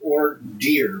 Or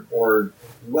deer, or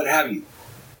what have you.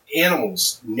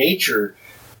 Animals, nature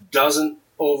doesn't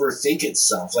overthink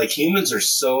itself. Like humans are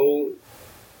so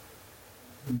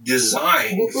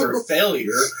designed for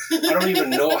failure. I don't even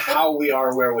know how we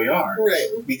are where we are. Right.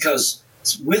 Because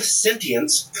with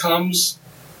sentience comes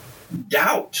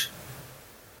doubt,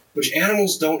 which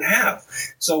animals don't have.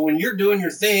 So when you're doing your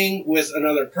thing with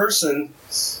another person,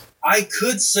 I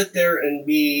could sit there and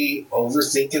be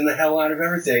overthinking the hell out of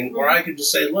everything, or I could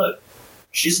just say, look,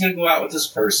 she's going to go out with this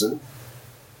person.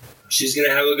 She's going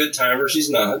to have a good time, or she's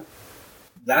not.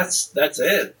 That's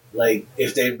it. Like,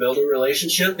 if they build a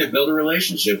relationship, they build a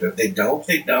relationship. If they don't,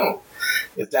 they don't.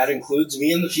 If that includes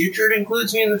me in the future, it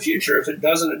includes me in the future. If it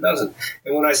doesn't, it doesn't.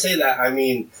 And when I say that, I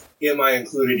mean, am I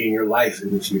included in your life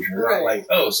in the future? Right. Not like,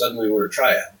 oh, suddenly we're a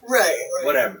triad. Right.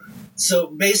 Whatever. So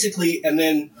basically, and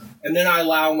then I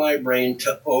allow my brain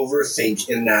to overthink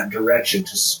in that direction,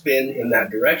 to spin in that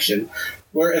direction,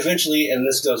 where eventually, and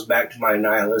this goes back to my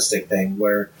nihilistic thing,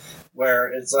 where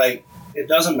it's like, it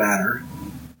doesn't matter.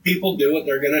 People do what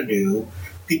they're going to do.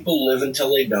 People live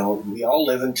until they don't. We all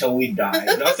live until we die.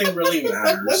 Nothing really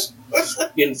matters.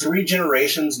 In 3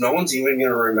 generations, no one's even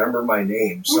going to remember my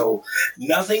name. So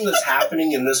nothing that's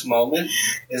happening in this moment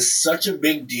is such a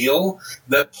big deal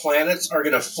that planets are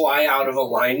going to fly out of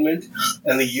alignment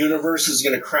and the universe is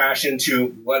going to crash into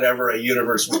whatever a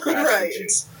universe will crash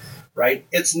into. Right?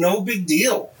 It's no big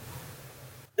deal.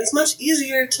 It's much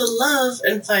easier to love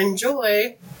and find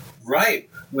joy. Right.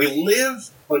 We live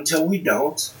until we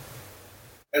don't.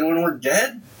 And when we're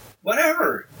dead,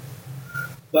 whatever.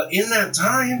 But in that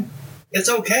time, it's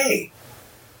okay.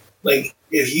 Like,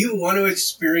 if you want to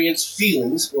experience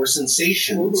feelings or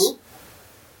sensations,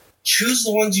 choose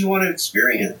the ones you want to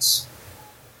experience.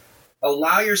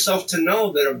 Allow yourself to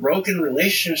know that a broken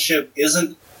relationship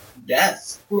isn't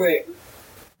death. Right.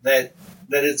 That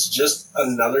it's just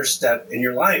another step in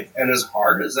your life. And as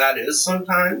hard as that is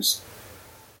sometimes,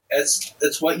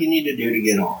 it's what you need to do to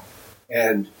get on.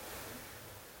 And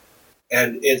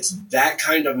it's that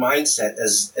kind of mindset,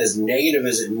 as negative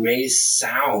as it may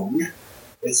sound,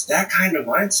 it's that kind of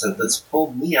mindset that's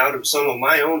pulled me out of some of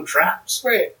my own traps.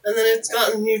 Right. And then it's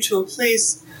gotten you to a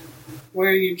place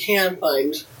where you can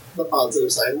find the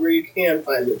positive side, where you can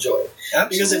find the joy.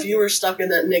 Absolutely. Because if you were stuck in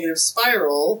that negative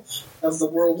spiral of the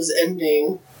world is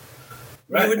ending,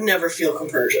 right, you would never feel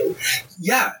compersion.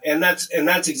 Yeah, and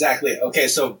that's exactly it. Okay,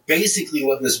 so basically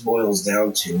what this boils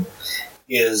down to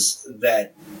is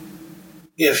that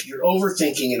if you're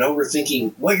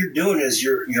overthinking, what you're doing is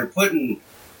you're putting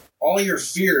all your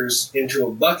fears into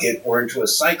a bucket or into a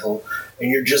cycle,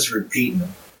 and you're just repeating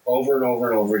them over and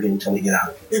over and over again until you get out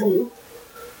of control.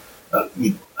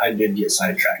 I did get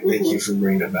sidetracked. Thank you for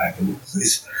bringing it back.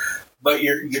 Please. But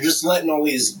you're just letting all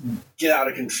these get out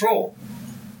of control.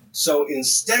 So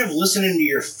instead of listening to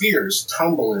your fears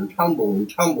tumble,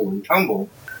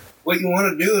 what you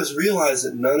want to do is realize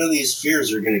that none of these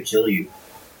fears are going to kill you.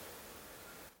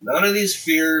 None of these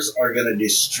fears are going to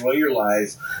destroy your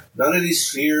life. None of these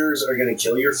fears are going to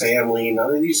kill your family.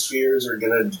 None of these fears are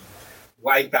going to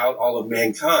wipe out all of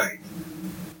mankind.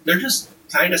 They're just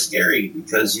kind of scary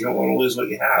because you don't want to lose what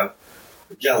you have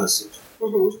for jealousy.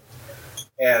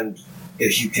 And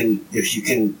if you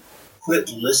can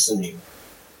quit listening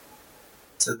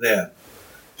to them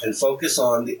and focus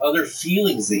on the other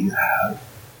feelings that you have,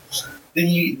 then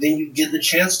you get the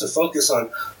chance to focus on,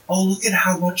 oh, look at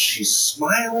how much she's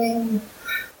smiling.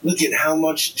 Look at how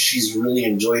much she's really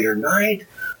enjoyed her night.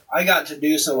 I got to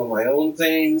do some of my own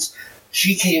things.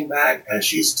 She came back and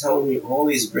she's telling me all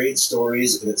these great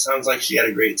stories, and it sounds like she had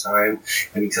a great time.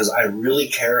 And because I really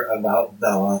care about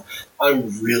Bella,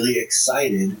 I'm really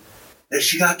excited that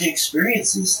she got to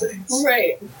experience these things.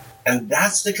 Right. And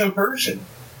that's the compersion.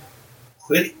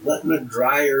 Quit letting the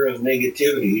dryer of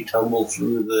negativity tumble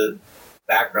through the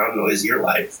background noise of your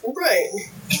life. Right.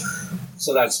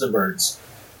 So that's the birds.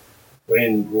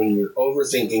 When you're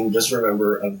overthinking, just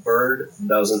remember, a bird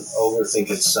doesn't overthink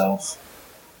itself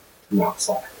to not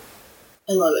fly.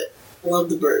 I love it. I love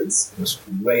the birds. It's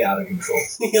way out of control.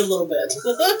 A little bit.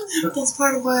 That's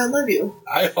part of why I love you.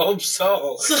 I hope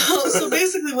so. So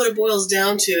basically what it boils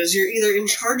down to is you're either in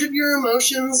charge of your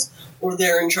emotions or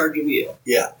they're in charge of you.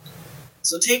 Yeah.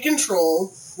 So take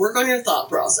control, work on your thought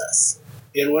process.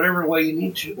 In whatever way you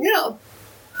need to. Yeah.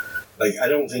 Like, I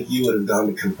don't think you would have gone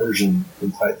to compersion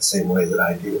in quite the same way that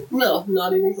I do. No,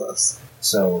 not even close.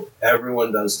 So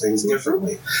everyone does things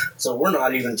differently. So we're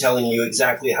not even telling you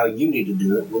exactly how you need to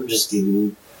do it. We're just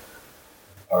giving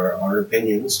our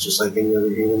opinions, just like any other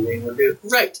human being would do.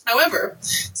 Right. However,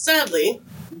 sadly,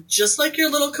 just like your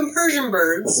little compersion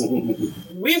birds,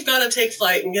 we've got to take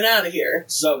flight and get out of here.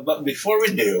 So, but before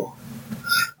we do,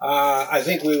 I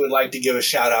think we would like to give a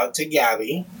shout out to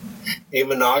Gabby, a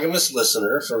monogamous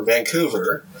listener from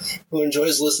Vancouver who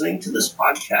enjoys listening to this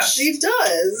podcast. She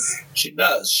does. She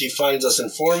does. She finds us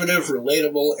informative,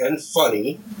 relatable, and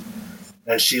funny,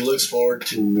 and she looks forward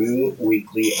to new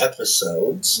weekly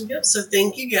episodes. Yep, so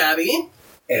thank you, Gabby.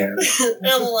 And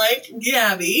like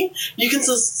Gabby, you can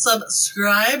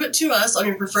subscribe to us on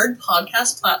your preferred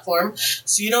podcast platform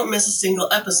so you don't miss a single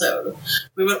episode.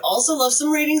 We would also love some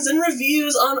ratings and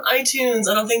reviews on iTunes.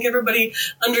 I don't think everybody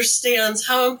understands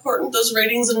how important those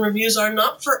ratings and reviews are,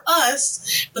 not for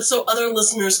us, but so other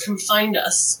listeners can find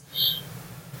us.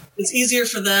 It's easier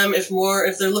for them if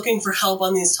they're looking for help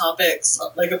on these topics,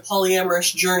 like a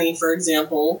polyamorous journey, for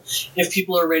example, if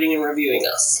people are rating and reviewing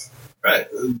us. right,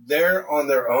 they're on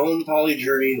their own poly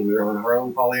journey. We're on our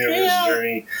own polyamorous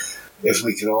journey. If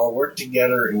we can all work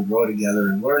together and grow together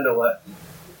and learn to let,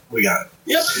 we got it.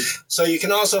 Yep. So you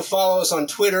can also follow us on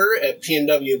Twitter at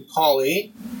PNW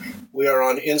Poly. We are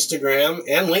on Instagram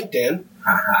and LinkedIn.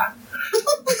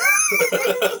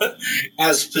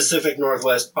 As Pacific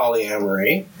Northwest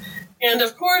Polyamory. And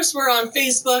of course, we're on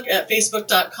Facebook at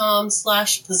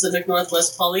facebook.com/Pacific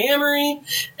Northwest Polyamory.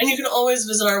 And you can always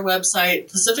visit our website,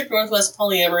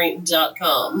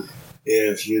 pacificnorthwestpolyamory.com.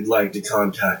 If you'd like to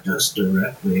contact us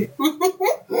directly,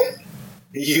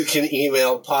 you can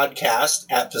email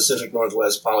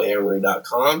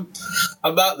podcast@pacificnorthwestpolyamory.com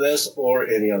about this or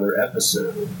any other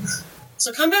episode.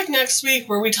 So come back next week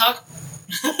where we talk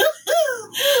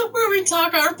where we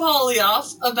talk our poly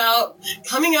off about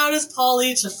coming out as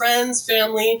poly to friends,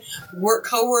 family, work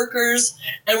co-workers,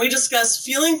 and we discuss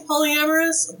feeling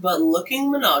polyamorous but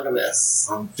looking monogamous.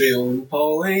 I'm feeling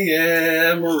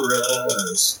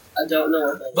polyamorous. I don't know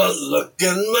what that but is.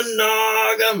 looking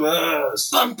monogamous.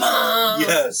 Bum, bum.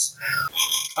 Yes.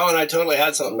 Oh, and I totally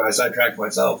had something. I sidetracked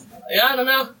myself. Yeah, I don't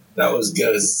know. That was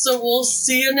good. So we'll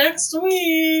see you next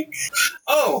week.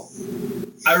 Oh,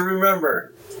 I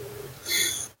remember.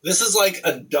 This is like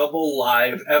a double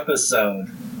live episode.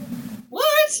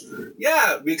 What?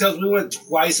 Yeah, because we went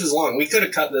twice as long. We could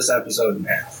have cut this episode in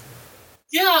half.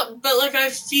 Yeah, but like I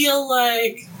feel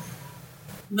like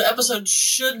the episode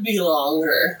should be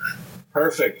longer.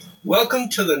 Perfect. Welcome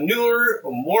to the newer,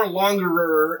 more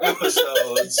longerer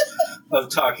episodes of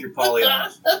Talk Your Poly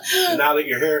Off. And now that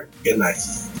you're here, good night.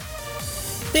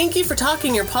 Thank you for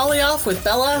talking your poly off with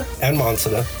Bella. And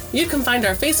Monsina. You can find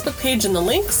our Facebook page in the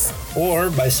links. Or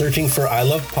by searching for I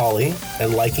Love Poly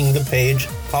and liking the page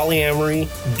Polyamory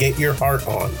Get Your Heart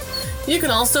On. You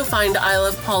can also find I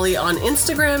Love Poly on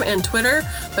Instagram and Twitter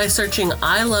by searching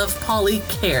I Love Poly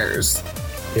Cares.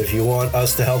 If you want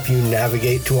us to help you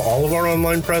navigate to all of our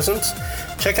online presence,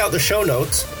 check out the show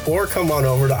notes or come on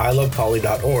over to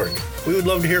ilovepoly.org. We would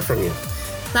love to hear from you.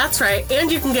 That's right,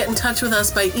 and you can get in touch with us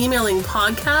by emailing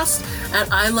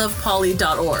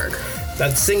podcast@ilovepoly.org.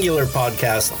 That's singular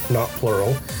podcast, not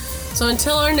plural. So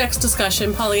until our next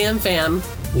discussion, Polyam fam,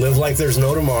 Live like there's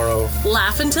no tomorrow.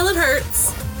 laugh until it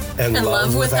hurts, And and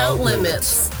love without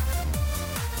limits.